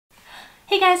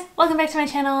Hey guys, welcome back to my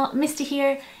channel. Misty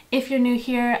here. If you're new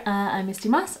here, I'm Misty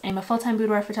Moss. I'm a full-time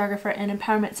boudoir photographer and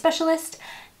empowerment specialist,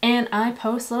 and I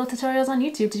post little tutorials on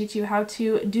YouTube to teach you how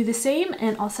to do the same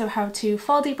and also how to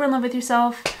fall deeper in love with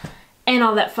yourself and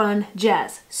all that fun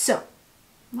jazz. So,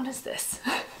 what is this?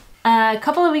 A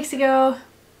couple of weeks ago,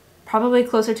 probably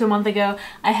closer to a month ago,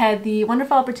 I had the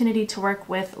wonderful opportunity to work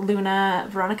with Luna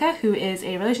Veronica, who is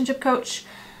a relationship coach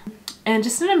and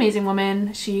just an amazing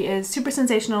woman. She is super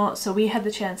sensational, so we had the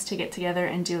chance to get together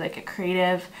and do like a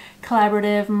creative,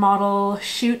 collaborative model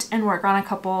shoot and work on a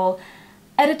couple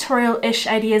editorial-ish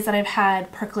ideas that I've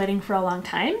had percolating for a long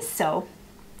time. So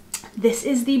this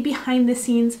is the behind the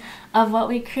scenes of what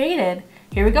we created.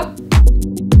 Here we go.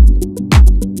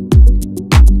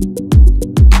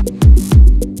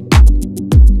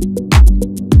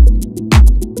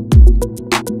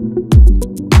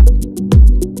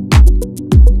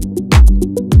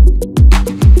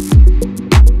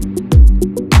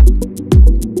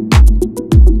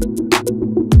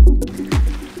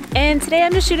 And today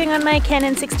I'm just shooting on my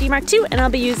Canon 6D Mark II, and I'll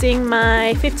be using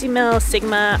my 50mm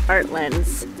Sigma art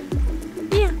lens.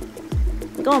 Yeah,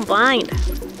 going blind.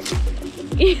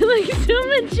 You look so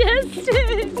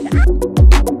majestic.